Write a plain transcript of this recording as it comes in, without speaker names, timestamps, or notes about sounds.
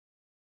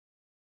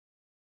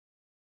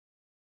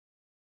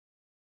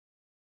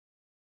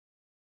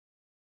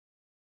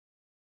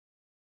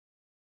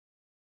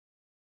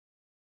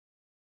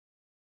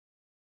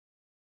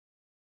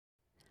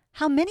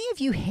How many of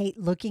you hate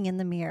looking in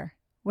the mirror,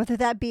 whether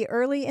that be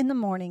early in the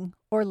morning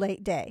or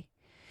late day?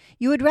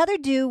 You would rather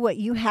do what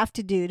you have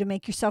to do to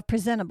make yourself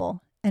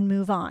presentable and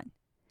move on.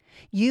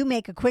 You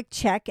make a quick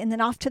check and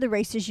then off to the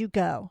races you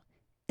go.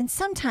 And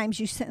sometimes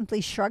you simply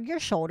shrug your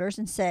shoulders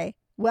and say,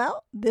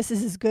 well, this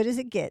is as good as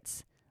it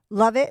gets.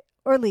 Love it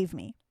or leave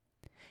me.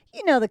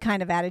 You know the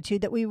kind of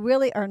attitude that we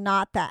really are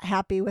not that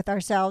happy with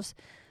ourselves,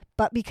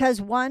 but because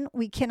one,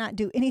 we cannot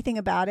do anything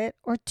about it,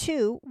 or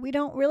two, we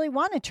don't really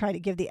want to try to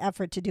give the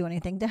effort to do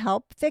anything to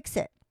help fix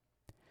it.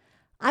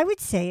 I would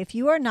say if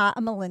you are not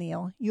a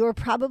millennial, you are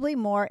probably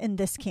more in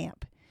this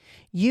camp.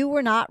 You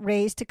were not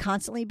raised to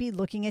constantly be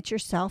looking at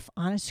yourself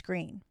on a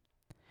screen.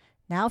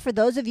 Now, for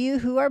those of you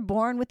who are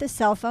born with a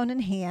cell phone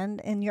in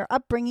hand and your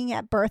upbringing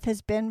at birth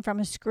has been from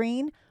a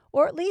screen,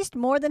 or at least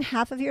more than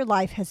half of your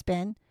life has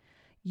been,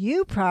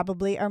 you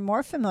probably are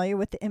more familiar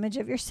with the image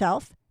of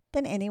yourself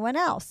than anyone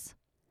else.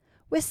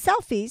 With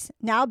selfies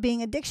now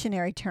being a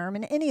dictionary term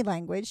in any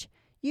language,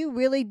 you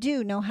really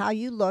do know how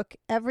you look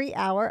every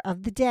hour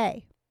of the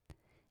day.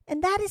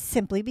 And that is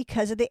simply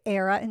because of the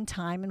era and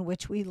time in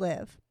which we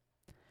live.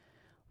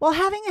 While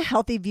having a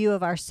healthy view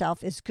of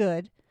ourselves is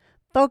good,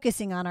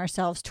 focusing on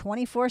ourselves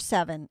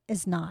 24/7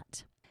 is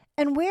not.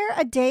 And where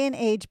a day and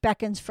age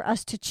beckons for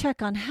us to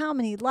check on how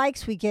many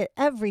likes we get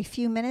every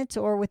few minutes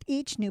or with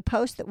each new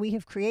post that we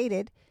have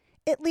created,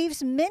 it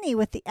leaves many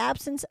with the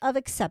absence of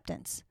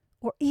acceptance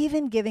or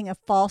even giving a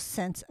false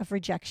sense of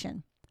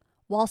rejection.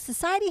 While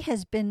society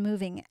has been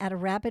moving at a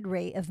rapid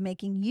rate of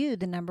making you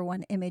the number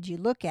one image you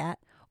look at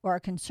or are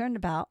concerned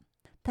about,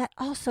 that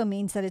also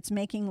means that it's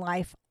making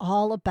life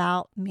all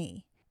about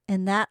me.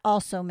 And that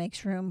also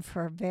makes room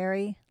for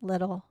very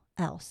little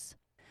else.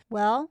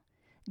 Well,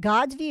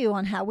 God's view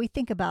on how we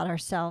think about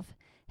ourselves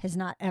has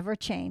not ever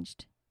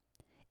changed.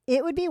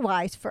 It would be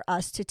wise for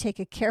us to take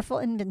a careful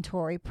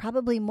inventory,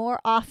 probably more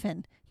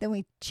often than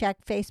we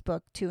check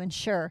Facebook, to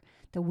ensure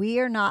that we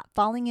are not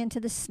falling into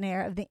the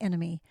snare of the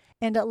enemy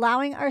and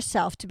allowing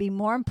ourselves to be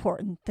more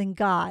important than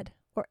God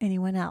or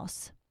anyone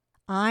else.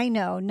 I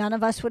know none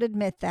of us would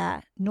admit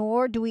that,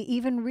 nor do we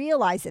even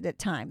realize it at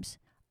times.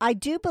 I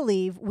do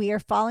believe we are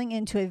falling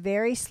into a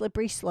very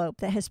slippery slope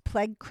that has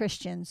plagued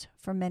Christians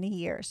for many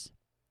years.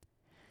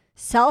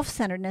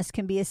 Self-centeredness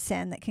can be a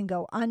sin that can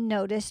go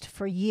unnoticed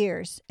for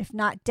years, if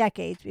not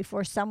decades,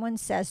 before someone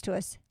says to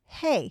us,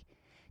 hey,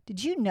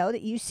 did you know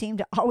that you seem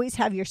to always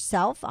have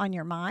yourself on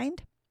your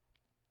mind?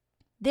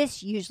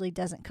 This usually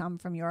doesn't come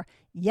from your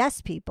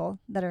yes people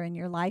that are in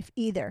your life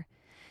either.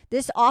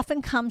 This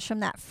often comes from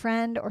that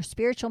friend or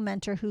spiritual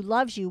mentor who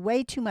loves you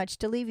way too much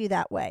to leave you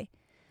that way,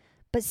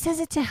 but says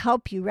it to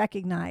help you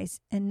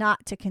recognize and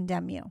not to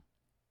condemn you.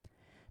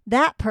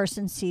 That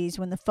person sees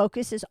when the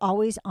focus is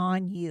always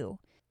on you.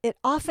 It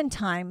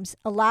oftentimes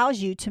allows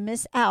you to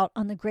miss out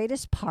on the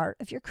greatest part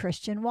of your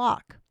Christian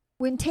walk.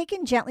 When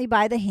taken gently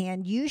by the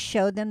hand, you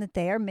show them that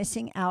they are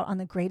missing out on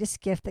the greatest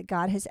gift that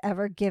God has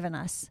ever given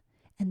us,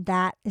 and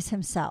that is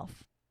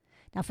Himself.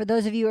 Now, for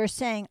those of you who are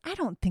saying, I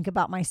don't think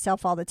about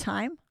myself all the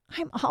time.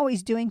 I'm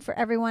always doing for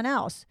everyone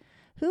else.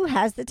 Who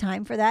has the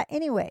time for that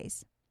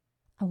anyways?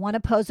 I want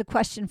to pose a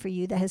question for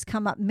you that has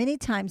come up many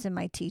times in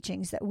my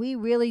teachings, that we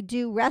really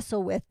do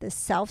wrestle with this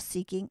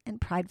self-seeking and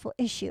prideful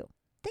issue.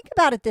 Think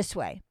about it this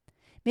way.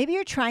 Maybe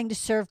you're trying to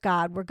serve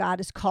God where God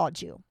has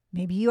called you.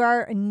 Maybe you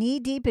are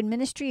knee-deep in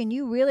ministry and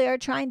you really are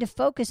trying to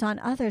focus on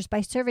others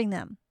by serving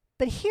them.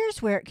 But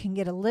here's where it can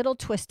get a little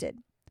twisted.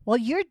 While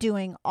you're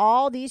doing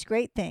all these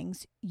great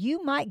things,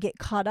 you might get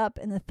caught up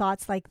in the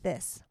thoughts like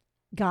this.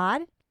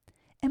 God,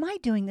 am I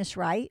doing this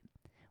right?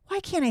 Why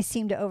can't I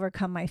seem to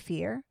overcome my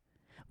fear?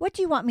 What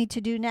do you want me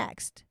to do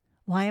next?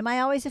 Why am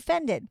I always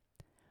offended?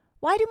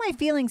 Why do my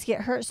feelings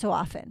get hurt so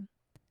often?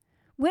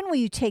 When will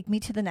you take me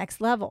to the next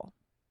level?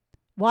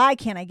 Why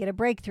can't I get a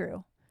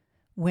breakthrough?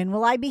 When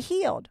will I be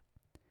healed?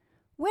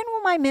 When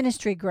will my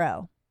ministry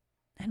grow?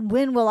 And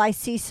when will I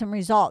see some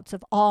results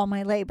of all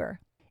my labor?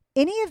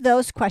 Any of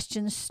those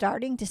questions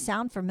starting to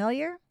sound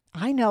familiar?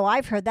 I know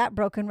I've heard that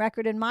broken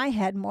record in my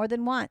head more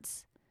than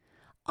once.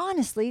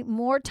 Honestly,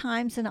 more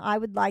times than I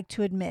would like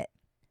to admit.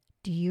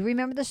 Do you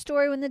remember the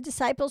story when the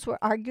disciples were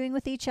arguing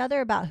with each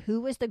other about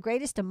who was the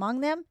greatest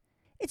among them?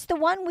 It's the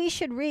one we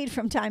should read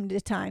from time to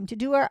time to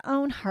do our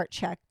own heart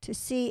check to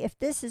see if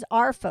this is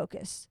our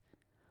focus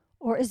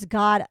or is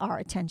God our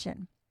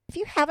attention. If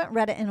you haven't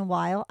read it in a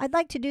while, I'd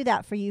like to do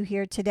that for you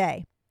here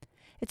today.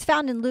 It's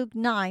found in Luke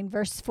 9,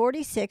 verse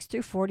 46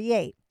 through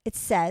 48. It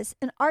says,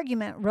 an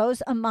argument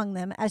rose among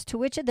them as to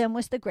which of them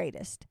was the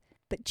greatest.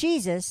 But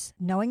Jesus,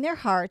 knowing their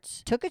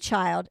hearts, took a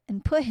child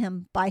and put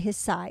him by his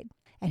side.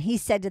 And he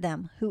said to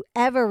them,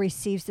 whoever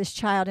receives this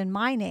child in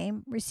my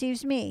name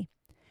receives me.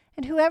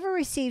 And whoever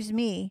receives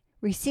me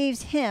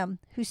receives him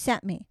who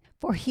sent me.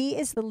 For he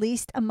is the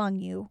least among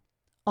you.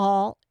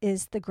 All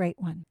is the great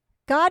one.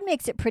 God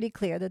makes it pretty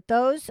clear that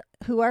those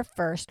who are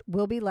first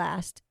will be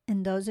last,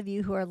 and those of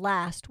you who are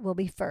last will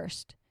be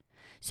first.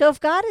 So if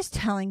God is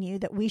telling you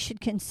that we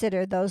should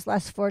consider those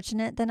less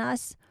fortunate than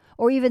us,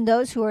 or even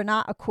those who are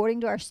not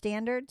according to our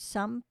standards,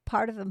 some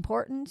part of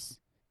importance,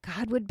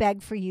 God would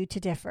beg for you to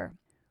differ.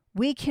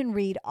 We can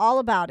read all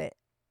about it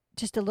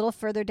just a little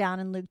further down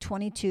in Luke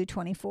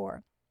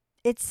 22:24.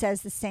 It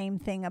says the same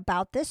thing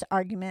about this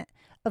argument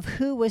of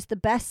who was the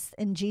best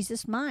in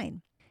Jesus'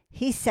 mind.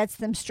 He sets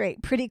them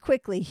straight pretty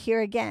quickly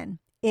here again.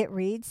 It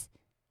reads,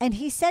 "And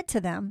he said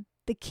to them,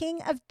 the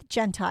King of the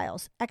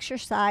Gentiles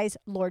exercise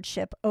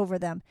lordship over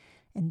them,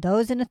 and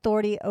those in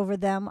authority over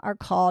them are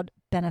called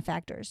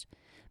benefactors.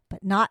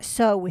 But not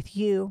so with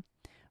you.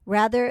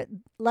 Rather,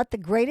 let the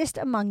greatest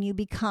among you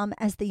become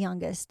as the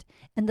youngest,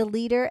 and the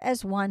leader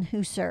as one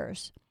who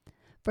serves.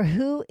 For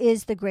who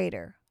is the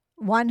greater,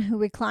 one who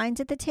reclines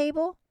at the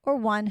table or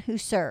one who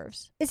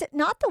serves? Is it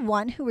not the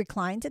one who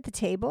reclines at the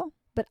table?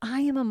 But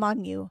I am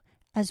among you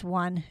as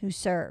one who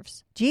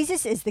serves."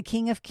 Jesus is the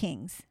King of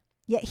Kings,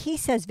 yet he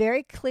says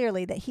very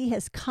clearly that he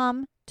has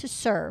come to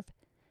serve,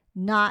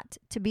 not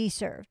to be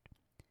served.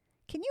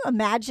 Can you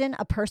imagine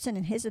a person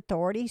in his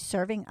authority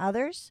serving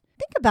others?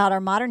 Think about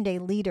our modern day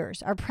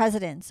leaders, our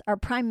presidents, our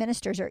prime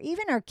ministers, or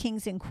even our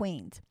kings and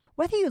queens.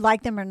 Whether you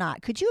like them or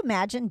not, could you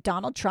imagine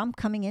Donald Trump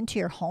coming into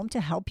your home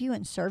to help you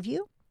and serve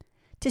you?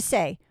 To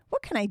say,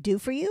 "What can I do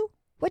for you?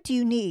 What do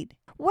you need?"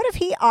 What if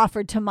he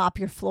offered to mop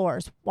your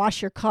floors,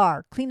 wash your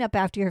car, clean up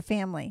after your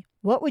family?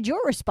 What would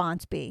your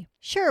response be?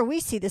 Sure, we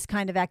see this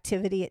kind of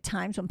activity at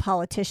times when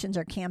politicians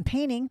are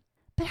campaigning,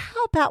 but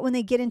how about when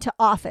they get into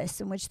office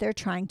in which they're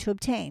trying to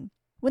obtain?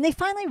 When they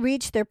finally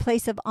reach their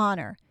place of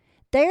honor,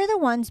 they're the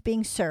ones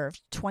being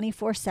served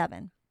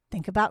 24/7.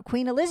 Think about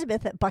Queen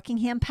Elizabeth at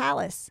Buckingham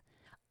Palace.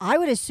 I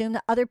would assume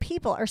that other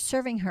people are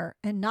serving her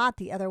and not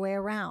the other way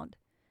around.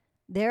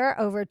 There are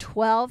over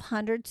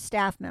 1,200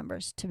 staff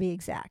members to be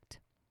exact.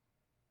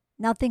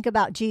 Now think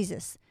about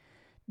Jesus,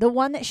 the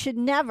one that should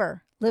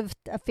never lift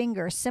a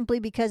finger simply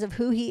because of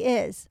who he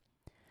is,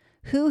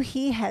 who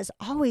he has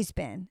always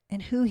been,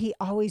 and who he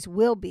always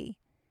will be.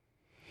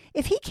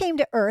 If he came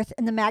to earth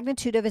in the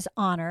magnitude of his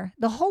honor,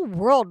 the whole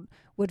world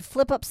would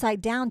flip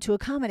upside down to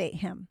accommodate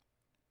him.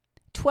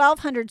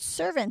 1,200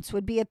 servants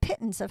would be a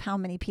pittance of how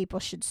many people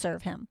should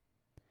serve him.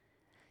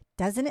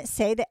 Doesn't it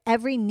say that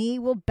every knee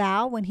will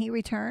bow when he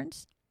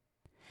returns?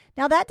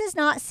 Now, that does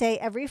not say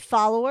every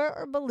follower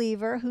or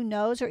believer who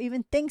knows or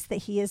even thinks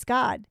that he is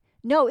God.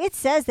 No, it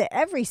says that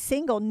every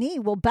single knee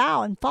will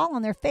bow and fall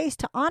on their face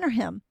to honor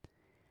him.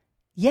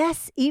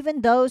 Yes,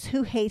 even those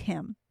who hate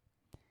him.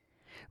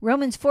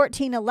 Romans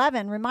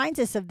 14:11 reminds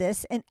us of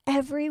this, and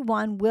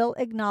everyone will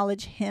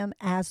acknowledge him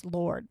as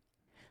Lord.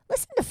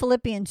 Listen to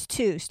Philippians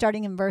 2,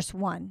 starting in verse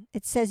 1.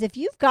 It says, "If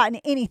you've gotten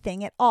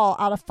anything at all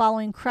out of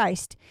following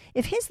Christ,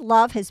 if his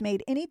love has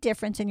made any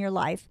difference in your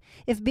life,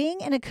 if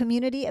being in a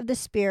community of the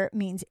Spirit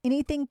means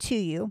anything to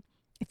you,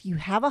 if you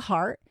have a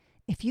heart,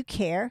 if you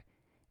care,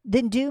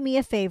 then do me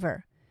a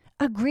favor.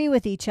 Agree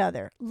with each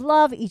other,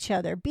 love each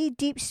other, be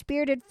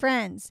deep-spirited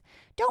friends.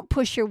 Don't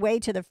push your way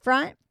to the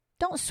front.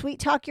 Don't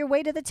sweet-talk your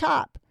way to the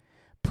top.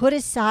 Put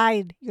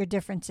aside your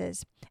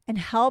differences and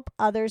help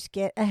others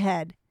get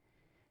ahead.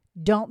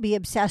 Don't be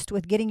obsessed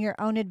with getting your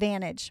own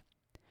advantage.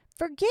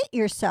 Forget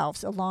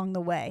yourselves along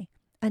the way,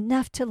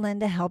 enough to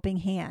lend a helping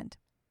hand."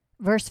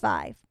 Verse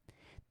 5.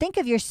 "Think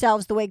of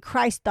yourselves the way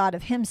Christ thought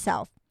of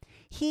himself.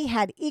 He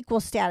had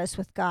equal status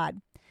with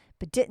God,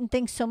 but didn't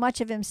think so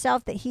much of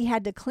himself that he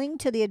had to cling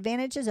to the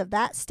advantages of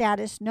that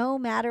status no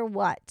matter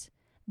what.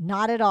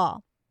 Not at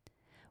all.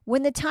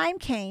 When the time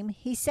came,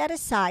 he set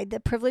aside the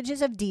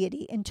privileges of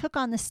deity and took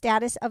on the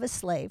status of a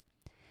slave,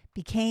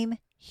 became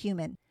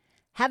human.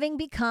 Having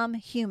become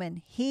human,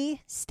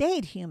 he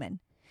stayed human.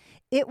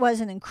 It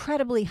was an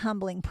incredibly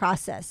humbling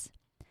process.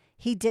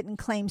 He didn't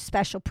claim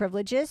special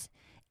privileges.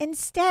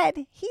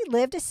 Instead, he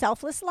lived a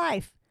selfless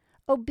life,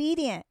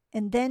 obedient,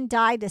 and then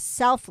died a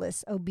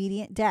selfless,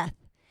 obedient death.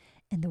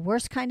 And the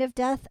worst kind of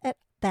death at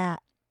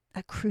that,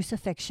 a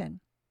crucifixion."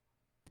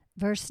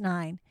 Verse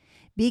 9.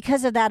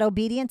 "Because of that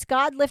obedience,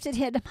 God lifted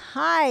him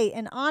high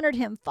and honored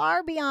him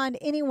far beyond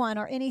anyone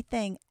or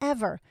anything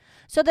ever,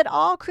 so that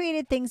all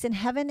created things in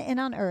heaven and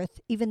on earth,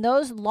 even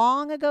those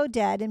long ago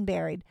dead and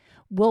buried,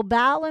 will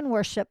bow and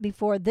worship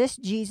before this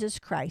Jesus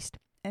Christ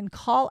and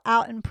call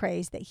out in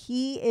praise that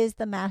he is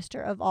the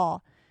master of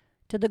all,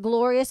 to the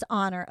glorious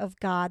honor of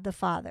God the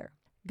Father."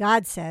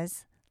 God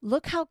says,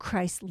 "Look how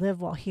Christ lived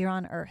while here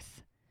on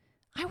earth.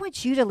 I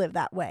want you to live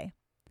that way.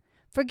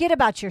 Forget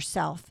about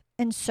yourself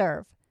and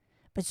serve.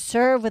 But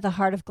serve with a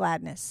heart of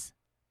gladness,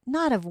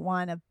 not of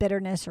one of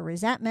bitterness or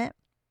resentment."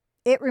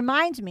 It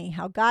reminds me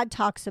how God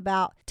talks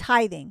about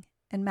tithing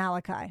in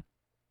Malachi.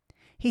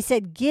 He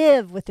said,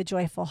 "Give with a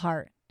joyful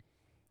heart."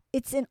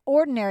 It's in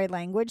ordinary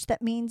language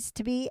that means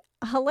to be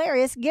a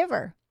hilarious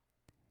giver.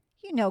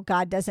 You know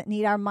God doesn't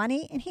need our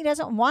money, and he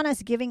doesn't want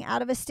us giving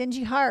out of a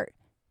stingy heart.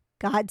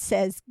 God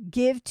says,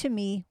 "Give to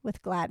me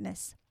with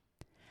gladness."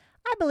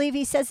 I believe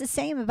he says the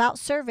same about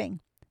serving.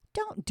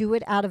 Don't do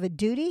it out of a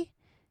duty.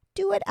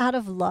 Do it out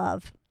of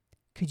love.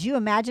 Could you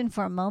imagine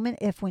for a moment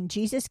if when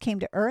Jesus came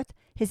to earth,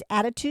 his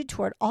attitude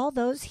toward all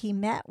those he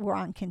met were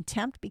on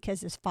contempt because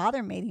his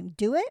Father made him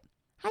do it?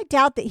 I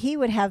doubt that he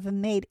would have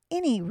made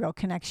any real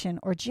connection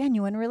or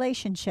genuine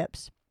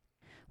relationships.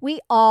 We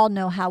all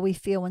know how we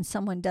feel when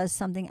someone does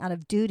something out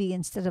of duty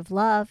instead of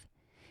love.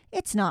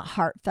 It's not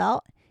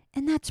heartfelt,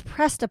 and that's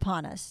pressed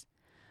upon us.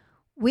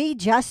 We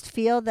just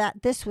feel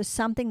that this was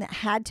something that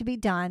had to be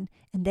done,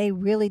 and they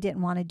really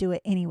didn't want to do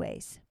it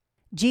anyways.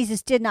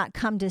 Jesus did not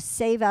come to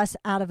save us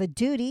out of a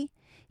duty.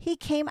 He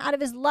came out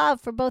of his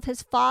love for both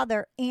his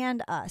Father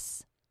and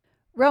us.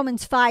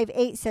 Romans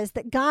 5:8 says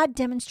that God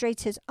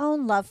demonstrates his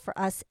own love for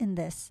us in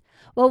this.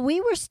 While we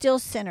were still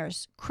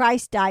sinners,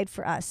 Christ died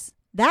for us.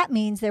 That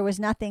means there was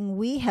nothing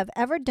we have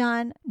ever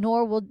done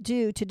nor will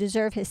do to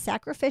deserve his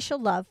sacrificial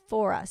love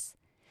for us,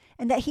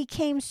 and that he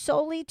came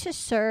solely to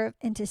serve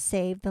and to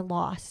save the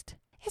lost.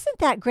 Isn't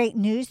that great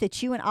news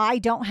that you and I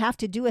don't have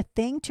to do a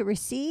thing to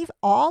receive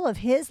all of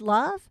his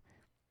love?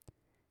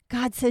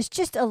 God says,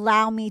 just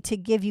allow me to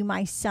give you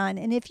my son,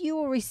 and if you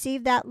will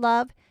receive that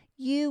love,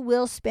 you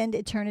will spend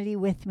eternity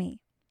with me.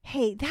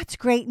 Hey, that's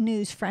great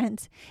news,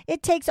 friends.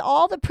 It takes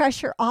all the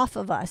pressure off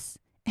of us.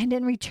 And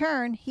in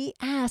return, he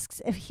asks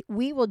if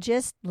we will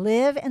just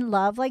live and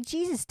love like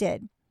Jesus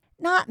did.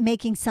 Not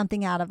making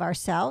something out of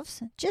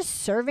ourselves, just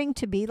serving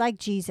to be like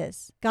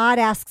Jesus. God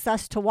asks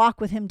us to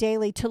walk with him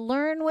daily to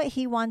learn what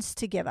he wants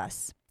to give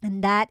us.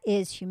 And that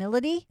is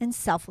humility and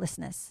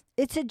selflessness.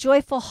 It's a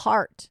joyful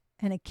heart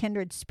and a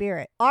kindred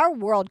spirit. Our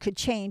world could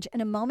change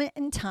in a moment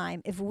in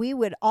time if we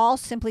would all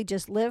simply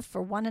just live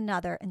for one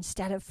another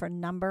instead of for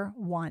number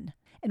one.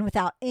 And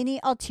without any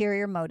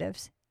ulterior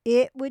motives,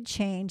 it would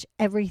change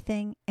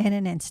everything in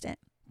an instant.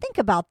 Think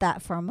about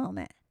that for a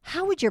moment.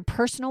 How would your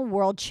personal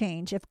world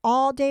change if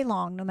all day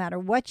long, no matter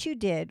what you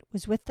did,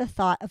 was with the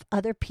thought of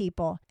other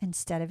people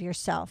instead of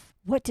yourself?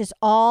 What does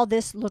all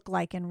this look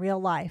like in real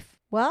life?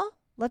 Well,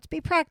 let's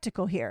be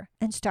practical here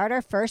and start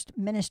our first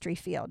ministry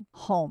field,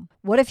 home.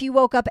 What if you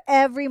woke up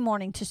every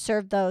morning to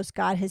serve those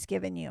God has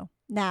given you?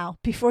 Now,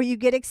 before you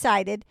get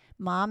excited,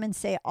 Mom, and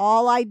say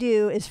all I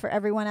do is for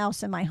everyone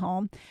else in my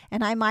home,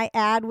 and I might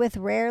add with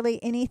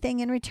rarely anything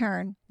in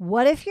return,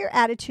 what if your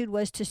attitude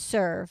was to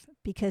serve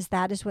because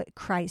that is what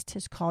Christ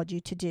has called you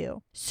to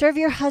do? Serve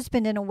your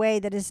husband in a way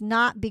that is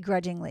not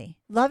begrudgingly,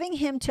 loving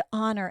him to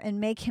honor and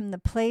make him the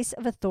place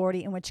of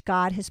authority in which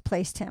God has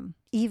placed him,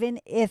 even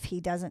if he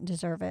doesn't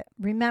deserve it.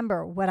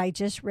 Remember what I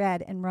just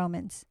read in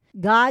Romans.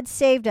 God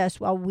saved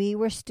us while we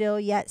were still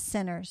yet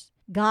sinners.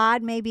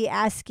 God may be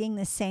asking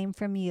the same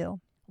from you.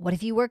 What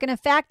if you work in a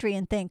factory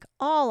and think,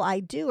 all I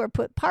do are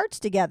put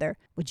parts together?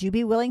 Would you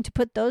be willing to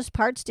put those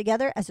parts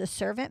together as a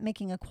servant,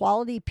 making a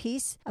quality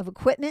piece of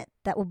equipment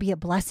that will be a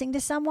blessing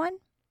to someone?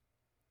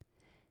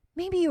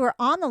 Maybe you are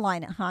on the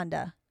line at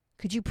Honda.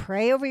 Could you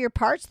pray over your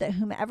parts that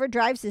whomever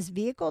drives this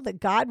vehicle, that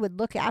God would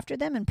look after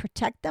them and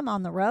protect them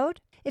on the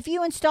road? If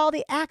you install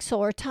the axle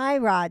or tie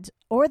rods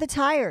or the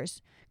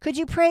tires, could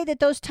you pray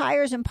that those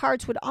tires and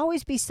parts would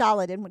always be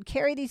solid and would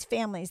carry these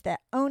families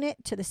that own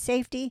it to the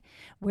safety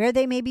where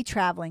they may be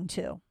traveling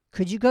to?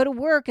 Could you go to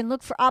work and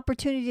look for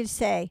opportunity to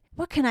say,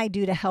 what can I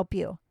do to help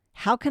you?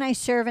 How can I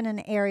serve in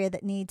an area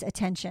that needs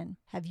attention?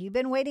 Have you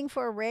been waiting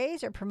for a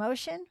raise or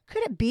promotion?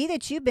 Could it be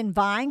that you've been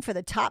vying for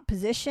the top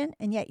position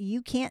and yet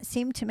you can't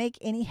seem to make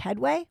any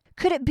headway?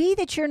 Could it be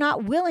that you're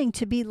not willing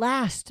to be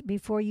last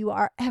before you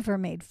are ever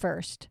made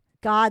first?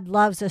 God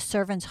loves a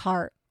servant's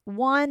heart,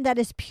 one that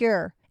is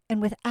pure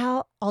and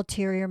without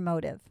ulterior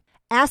motive.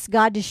 Ask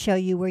God to show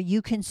you where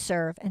you can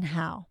serve and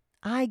how.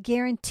 I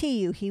guarantee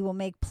you he will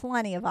make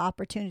plenty of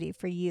opportunity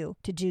for you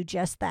to do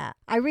just that.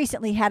 I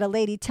recently had a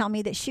lady tell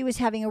me that she was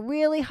having a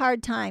really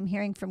hard time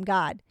hearing from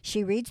God.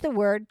 She reads the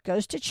word,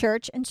 goes to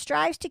church, and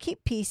strives to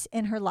keep peace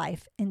in her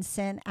life and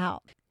sin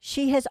out.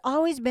 She has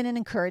always been an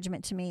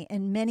encouragement to me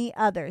and many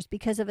others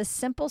because of a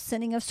simple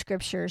sending of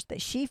scriptures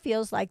that she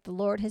feels like the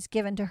Lord has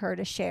given to her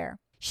to share.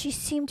 She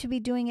seemed to be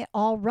doing it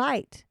all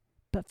right.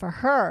 But for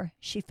her,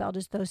 she felt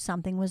as though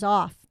something was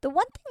off. The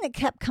one thing that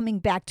kept coming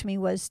back to me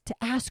was to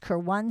ask her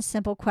one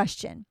simple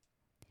question.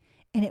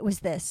 And it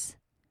was this: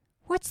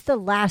 what's the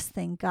last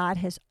thing God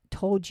has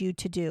told you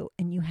to do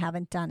and you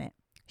haven't done it?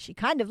 She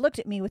kind of looked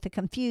at me with a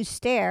confused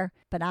stare,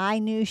 but I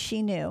knew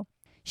she knew.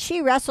 She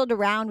wrestled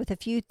around with a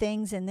few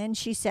things and then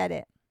she said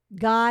it.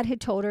 God had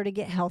told her to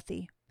get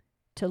healthy,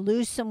 to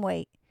lose some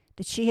weight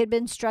that she had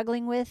been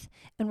struggling with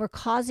and were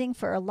causing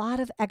for a lot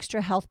of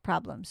extra health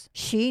problems.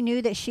 She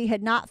knew that she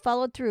had not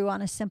followed through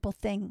on a simple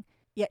thing,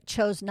 yet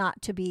chose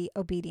not to be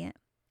obedient.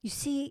 You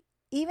see,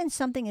 even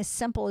something as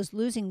simple as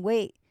losing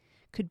weight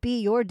could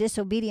be your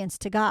disobedience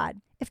to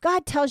God. If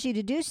God tells you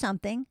to do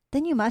something,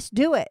 then you must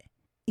do it,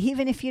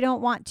 even if you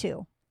don't want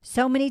to.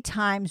 So many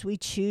times we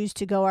choose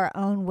to go our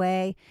own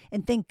way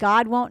and think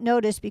God won't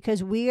notice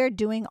because we are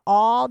doing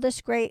all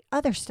this great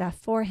other stuff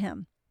for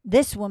him.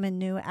 This woman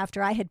knew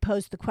after I had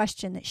posed the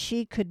question that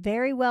she could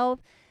very well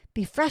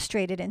be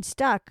frustrated and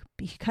stuck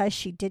because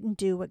she didn't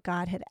do what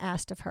God had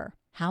asked of her.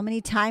 How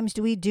many times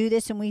do we do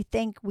this and we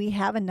think we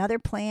have another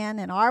plan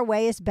and our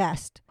way is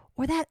best?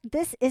 Or that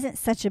this isn't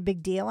such a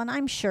big deal and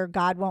I'm sure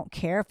God won't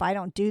care if I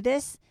don't do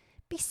this.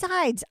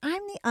 Besides,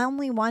 I'm the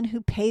only one who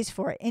pays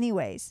for it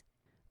anyways.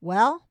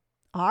 Well,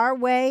 our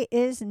way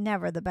is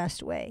never the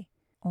best way.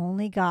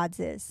 Only God's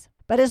is.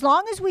 But as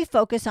long as we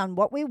focus on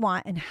what we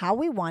want and how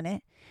we want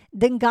it,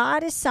 then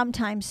God is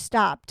sometimes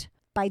stopped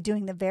by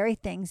doing the very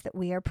things that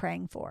we are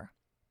praying for.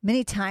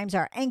 Many times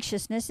our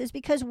anxiousness is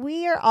because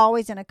we are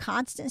always in a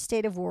constant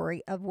state of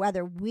worry of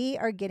whether we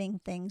are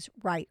getting things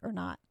right or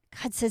not.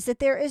 God says that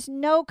there is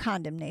no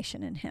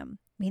condemnation in him,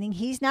 meaning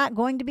he's not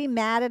going to be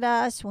mad at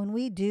us when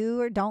we do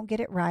or don't get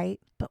it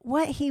right. But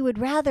what he would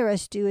rather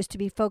us do is to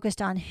be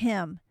focused on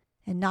him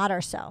and not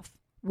ourselves.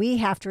 We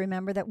have to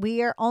remember that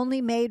we are only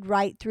made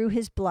right through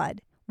his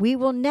blood. We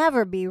will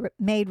never be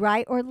made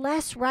right or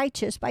less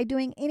righteous by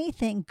doing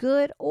anything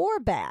good or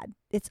bad.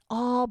 It's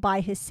all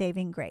by his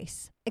saving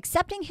grace.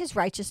 Accepting his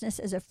righteousness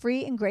as a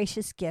free and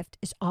gracious gift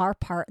is our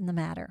part in the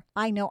matter.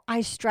 I know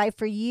I strived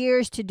for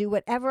years to do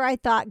whatever I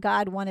thought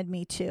God wanted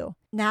me to.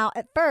 Now,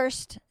 at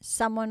first,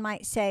 someone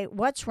might say,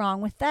 what's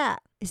wrong with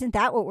that? Isn't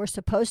that what we're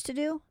supposed to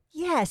do?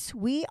 Yes,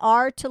 we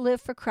are to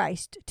live for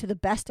Christ to the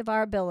best of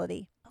our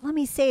ability. But let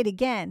me say it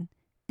again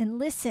and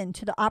listen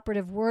to the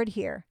operative word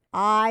here.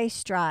 I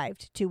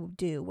strived to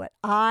do what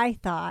I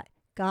thought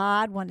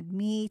God wanted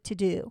me to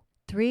do.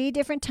 3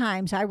 different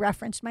times I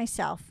referenced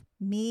myself,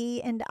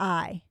 me and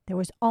I. There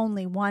was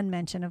only one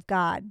mention of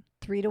God.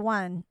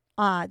 3-1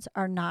 odds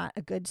are not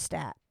a good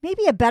stat.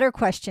 Maybe a better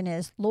question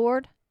is,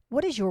 Lord,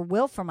 what is your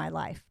will for my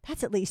life?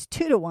 That's at least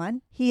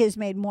 2-1. He is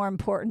made more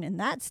important in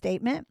that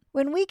statement.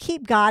 When we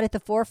keep God at the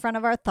forefront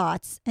of our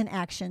thoughts and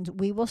actions,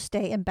 we will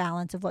stay in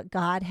balance of what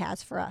God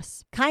has for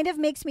us. Kind of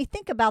makes me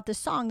think about the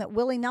song that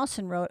Willie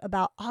Nelson wrote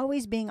about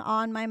always being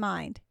on my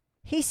mind.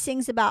 He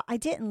sings about, I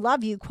didn't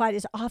love you quite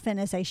as often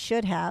as I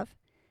should have.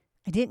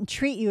 I didn't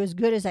treat you as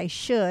good as I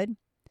should.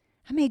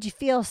 I made you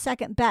feel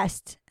second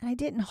best, and I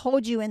didn't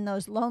hold you in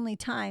those lonely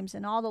times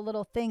and all the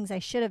little things I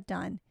should have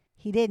done.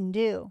 He didn't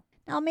do.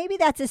 Now, maybe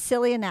that's a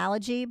silly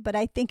analogy, but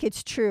I think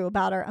it's true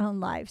about our own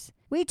lives.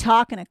 We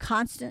talk in a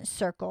constant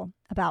circle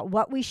about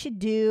what we should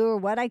do or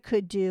what I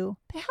could do,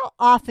 but how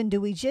often do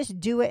we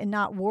just do it and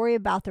not worry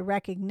about the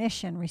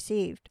recognition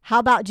received? How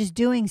about just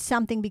doing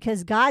something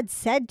because God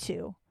said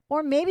to?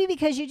 Or maybe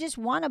because you just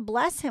want to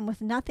bless him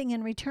with nothing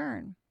in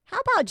return? How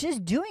about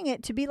just doing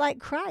it to be like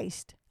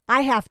Christ?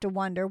 I have to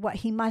wonder what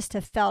he must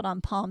have felt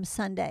on Palm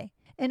Sunday.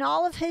 In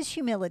all of his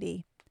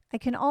humility, I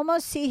can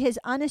almost see his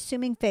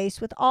unassuming face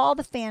with all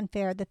the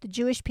fanfare that the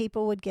Jewish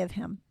people would give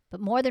him.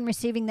 But more than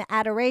receiving the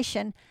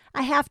adoration,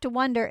 I have to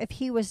wonder if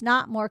he was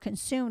not more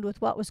consumed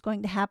with what was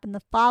going to happen the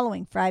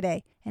following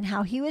Friday and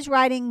how he was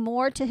riding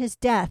more to his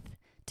death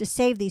to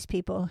save these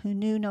people who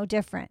knew no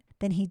different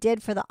than he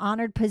did for the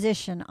honored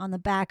position on the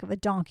back of a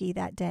donkey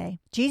that day.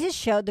 Jesus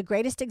showed the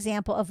greatest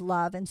example of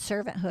love and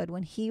servanthood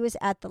when he was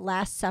at the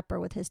Last Supper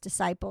with his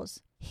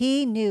disciples.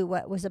 He knew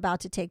what was about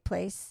to take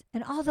place,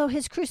 and although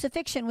his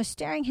crucifixion was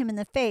staring him in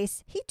the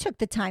face, he took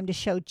the time to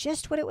show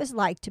just what it was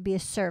like to be a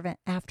servant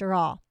after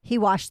all. He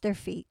washed their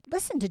feet.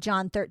 Listen to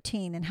John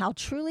 13 and how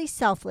truly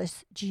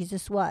selfless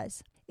Jesus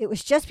was. It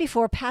was just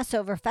before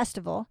Passover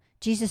festival.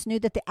 Jesus knew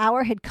that the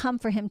hour had come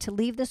for him to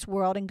leave this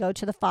world and go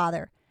to the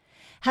Father.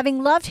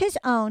 Having loved his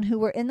own who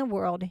were in the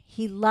world,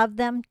 he loved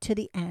them to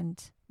the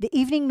end. The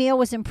evening meal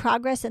was in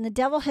progress, and the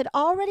devil had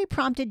already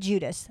prompted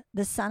Judas,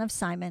 the son of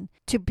Simon,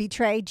 to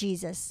betray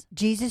Jesus.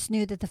 Jesus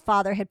knew that the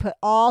Father had put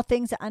all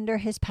things under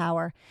his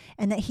power,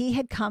 and that he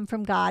had come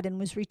from God and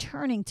was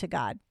returning to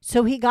God.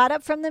 So he got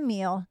up from the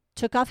meal,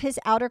 took off his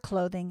outer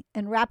clothing,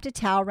 and wrapped a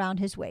towel round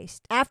his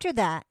waist. After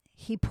that,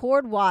 he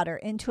poured water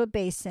into a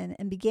basin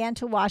and began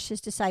to wash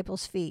his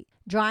disciples' feet,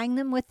 drying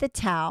them with the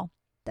towel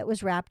that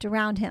was wrapped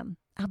around him.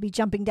 I'll be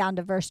jumping down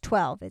to verse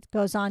 12. It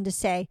goes on to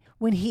say,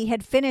 when he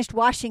had finished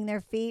washing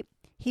their feet,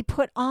 he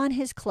put on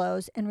his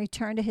clothes and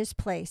returned to his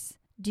place.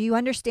 Do you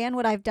understand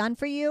what I've done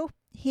for you?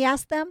 He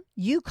asked them.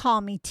 You call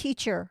me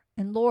teacher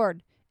and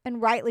Lord,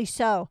 and rightly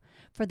so,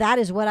 for that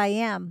is what I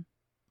am.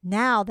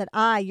 Now that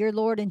I, your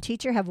Lord and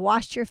teacher, have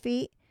washed your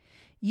feet,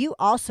 you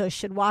also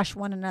should wash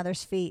one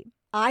another's feet.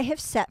 I have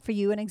set for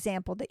you an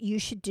example that you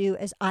should do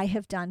as I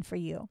have done for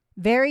you.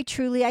 Very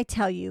truly I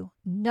tell you,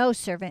 no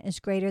servant is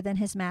greater than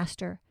his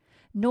master,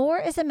 nor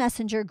is a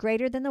messenger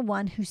greater than the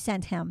one who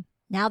sent him.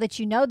 Now that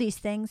you know these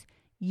things,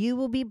 you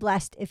will be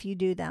blessed if you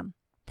do them.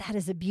 That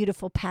is a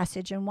beautiful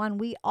passage and one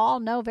we all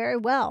know very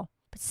well.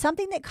 But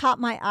something that caught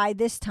my eye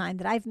this time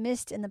that I've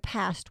missed in the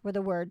past were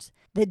the words,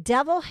 the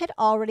devil had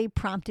already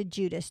prompted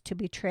Judas to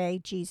betray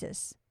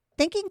Jesus.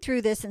 Thinking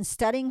through this and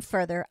studying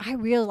further, I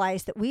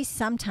realized that we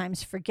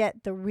sometimes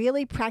forget the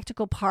really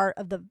practical part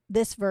of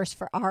this verse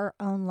for our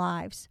own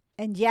lives.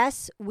 And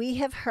yes, we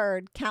have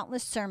heard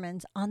countless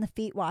sermons on the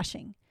feet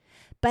washing.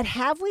 But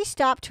have we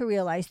stopped to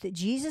realize that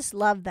Jesus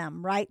loved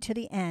them right to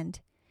the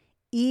end,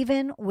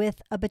 even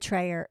with a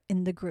betrayer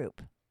in the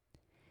group?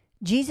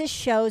 Jesus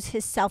shows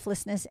his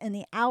selflessness in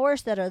the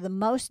hours that are the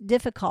most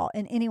difficult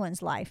in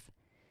anyone's life,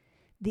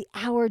 the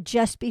hour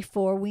just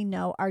before we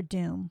know our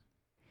doom.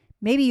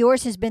 Maybe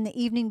yours has been the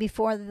evening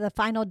before the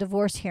final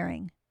divorce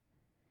hearing.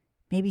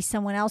 Maybe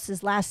someone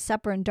else's last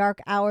supper and dark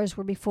hours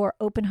were before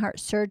open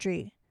heart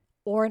surgery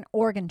or an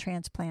organ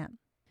transplant,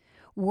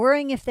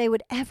 worrying if they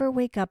would ever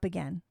wake up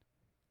again.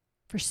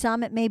 For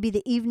some, it may be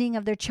the evening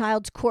of their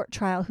child's court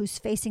trial who's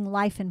facing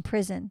life in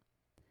prison.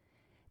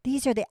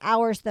 These are the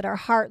hours that our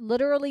heart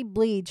literally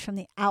bleeds from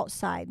the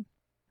outside.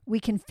 We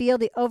can feel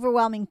the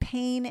overwhelming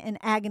pain and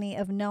agony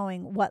of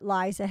knowing what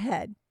lies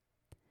ahead.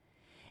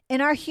 In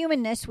our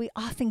humanness, we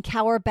often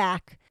cower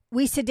back.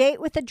 We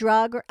sedate with a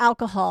drug or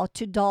alcohol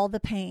to dull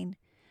the pain.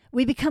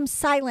 We become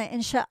silent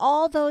and shut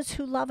all those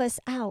who love us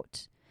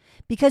out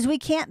because we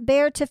can't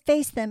bear to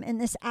face them in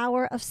this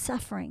hour of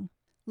suffering.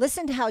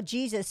 Listen to how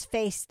Jesus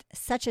faced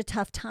such a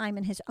tough time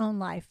in his own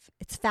life.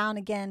 It's found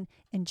again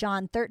in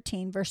John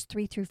 13, verse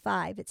 3 through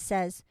 5. It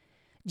says,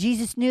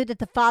 Jesus knew that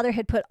the Father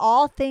had put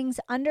all things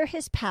under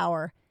his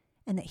power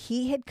and that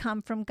he had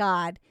come from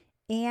God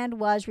and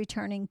was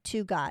returning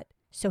to God.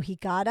 So he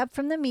got up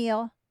from the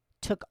meal,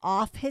 took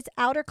off his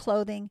outer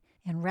clothing,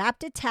 and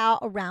wrapped a towel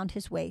around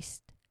his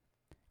waist.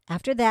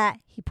 After that,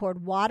 he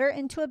poured water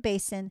into a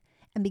basin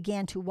and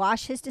began to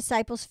wash his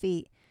disciples'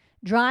 feet,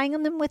 drying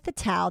them with the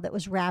towel that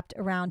was wrapped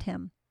around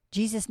him.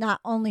 Jesus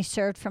not only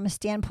served from a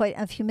standpoint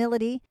of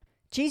humility,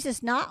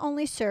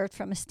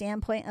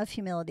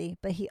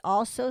 but he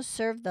also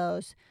served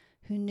those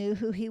who knew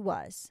who he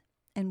was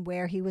and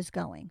where he was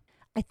going.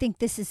 I think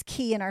this is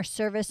key in our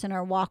service and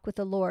our walk with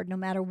the Lord, no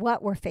matter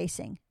what we're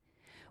facing.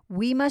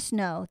 We must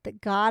know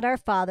that God our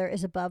Father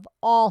is above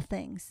all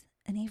things,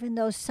 and even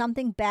though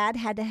something bad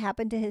had to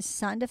happen to his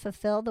Son to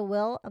fulfill the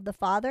will of the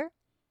Father,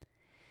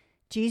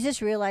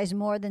 Jesus realized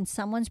more than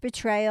someone's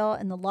betrayal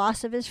and the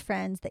loss of his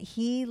friends that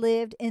he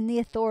lived in the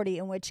authority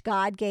in which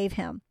God gave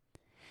him.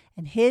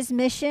 And his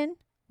mission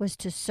was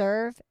to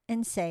serve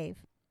and save.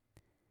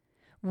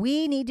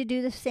 We need to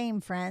do the same,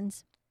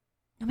 friends.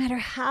 No matter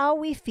how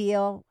we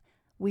feel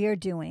we are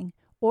doing,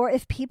 or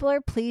if people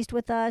are pleased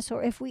with us,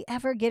 or if we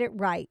ever get it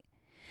right,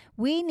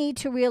 we need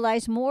to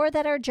realize more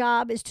that our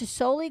job is to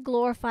solely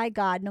glorify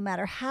God, no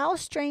matter how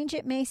strange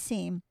it may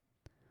seem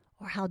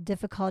or how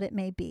difficult it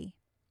may be.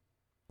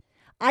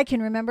 I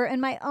can remember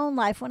in my own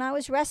life when I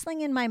was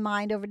wrestling in my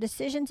mind over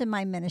decisions in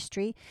my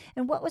ministry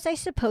and what was I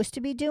supposed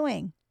to be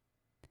doing,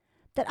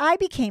 that I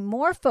became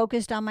more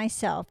focused on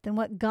myself than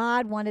what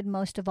God wanted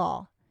most of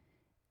all.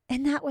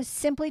 And that was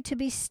simply to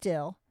be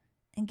still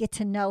and get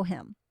to know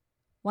him.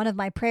 One of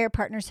my prayer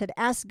partners had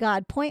asked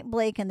God point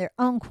blank in their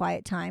own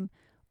quiet time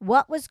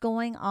what was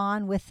going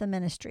on with the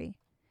ministry.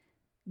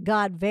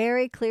 God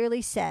very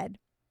clearly said,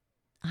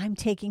 I'm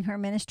taking her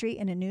ministry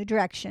in a new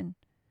direction.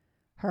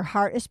 Her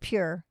heart is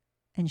pure,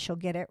 and she'll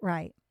get it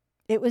right.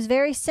 It was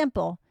very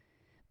simple,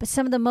 but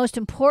some of the most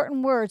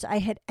important words I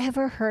had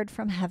ever heard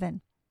from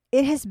heaven.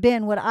 It has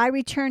been what I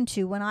return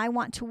to when I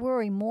want to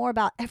worry more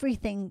about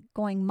everything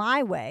going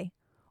my way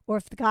or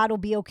if God will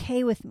be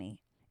okay with me.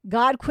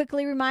 God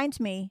quickly reminds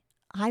me,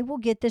 I will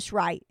get this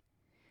right.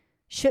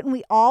 Shouldn't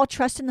we all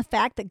trust in the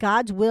fact that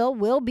God's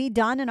will be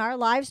done in our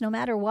lives no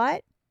matter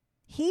what?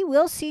 He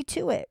will see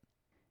to it.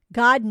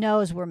 God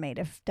knows we're made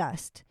of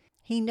dust.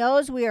 He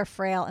knows we are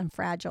frail and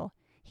fragile.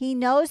 He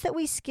knows that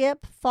we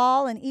skip,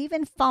 fall, and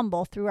even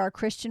fumble through our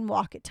Christian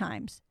walk at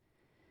times.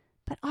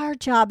 But our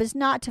job is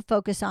not to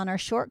focus on our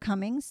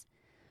shortcomings,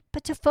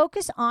 but to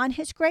focus on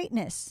his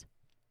greatness.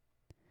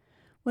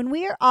 When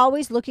we are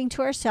always looking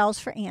to ourselves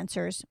for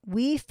answers,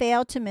 we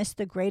fail to miss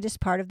the greatest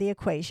part of the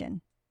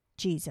equation,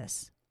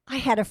 Jesus. I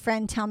had a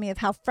friend tell me of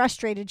how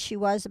frustrated she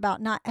was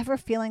about not ever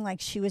feeling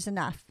like she was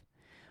enough.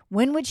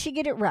 When would she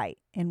get it right?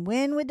 And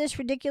when would this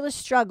ridiculous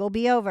struggle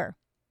be over?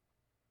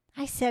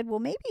 I said, well,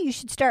 maybe you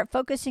should start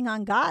focusing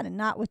on God and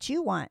not what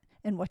you want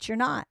and what you're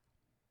not.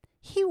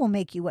 He will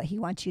make you what he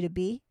wants you to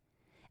be,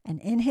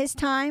 and in his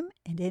time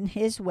and in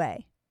his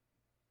way.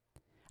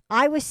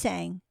 I was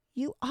saying,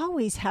 you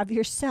always have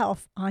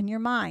yourself on your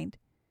mind.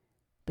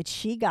 But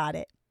she got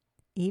it.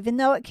 Even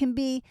though it can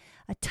be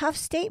a tough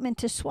statement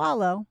to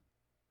swallow,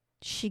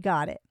 she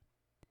got it.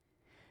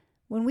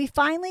 When we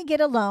finally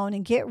get alone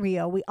and get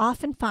real, we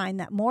often find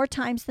that more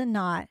times than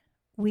not,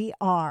 we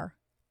are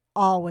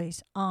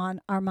always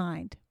on our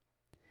mind.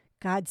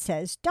 God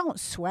says, don't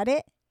sweat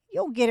it.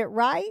 You'll get it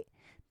right.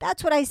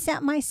 That's what I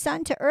sent my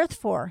Son to earth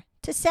for,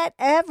 to set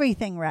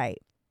everything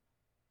right.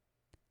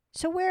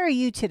 So where are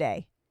you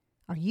today?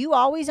 Are you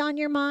always on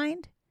your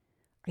mind?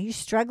 Are you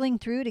struggling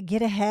through to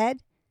get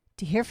ahead,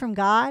 to hear from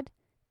God,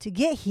 to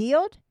get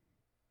healed?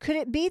 Could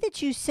it be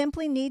that you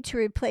simply need to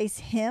replace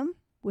him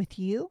with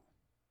you?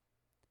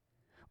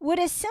 Would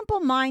a simple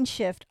mind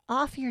shift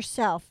off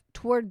yourself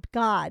toward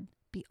God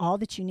be all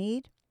that you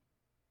need?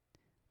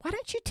 Why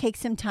don't you take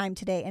some time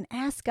today and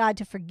ask God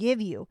to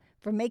forgive you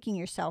for making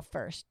yourself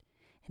first,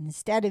 and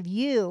instead of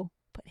you,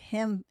 put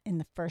him in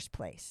the first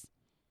place.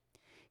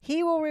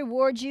 He will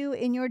reward you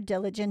in your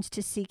diligence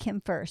to seek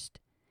him first.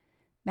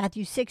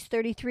 Matthew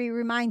 6:33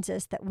 reminds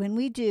us that when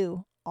we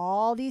do,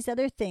 all these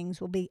other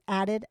things will be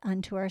added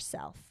unto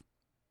ourselves.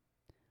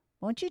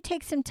 Won't you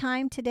take some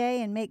time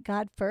today and make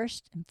God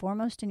first and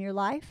foremost in your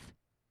life?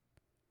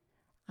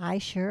 I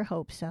sure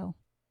hope so.